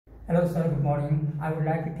Hello sir, good morning. I would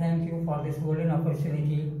like to thank you for this golden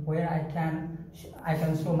opportunity where I can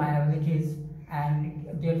show my abilities and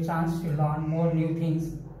get chance to learn more new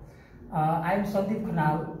things. I am Sandip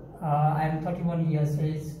Khanal. I am 31 years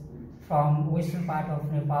age from western part of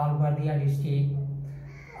Nepal, Bardia district.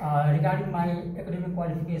 Regarding my academic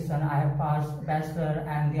qualification, I have passed bachelor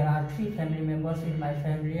and there are 3 family members in my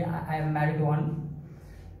family. I am married one.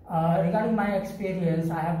 Regarding my experience,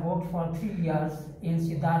 I have worked for 3 years in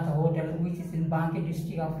Siddhartha Hotel, which is in Banki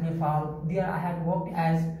district of Nepal. There I have worked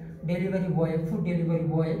as delivery boy, food delivery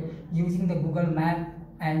boy, using the Google Map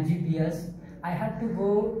and GPS. I had to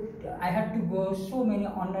go so many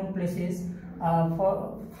unknown places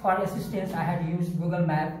for assistance. I had used Google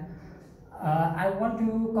Map. I want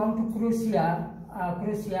to come to Croatia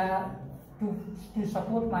to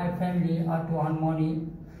support my family or to earn money.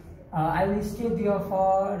 I will stay there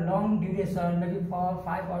for long duration, maybe for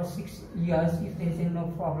 5 or 6 years if there is no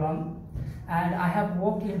problem. And I have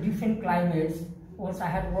worked in different climates. Also, I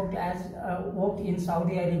have worked in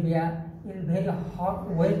Saudi Arabia in very hot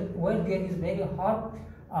where there is very hot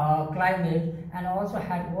climate, and also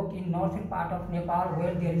had worked in northern part of Nepal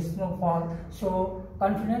where there is snowfall. So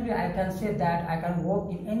confidently, I can say that I can work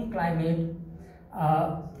in any climate.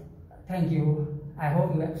 Thank you. I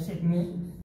hope you accept me.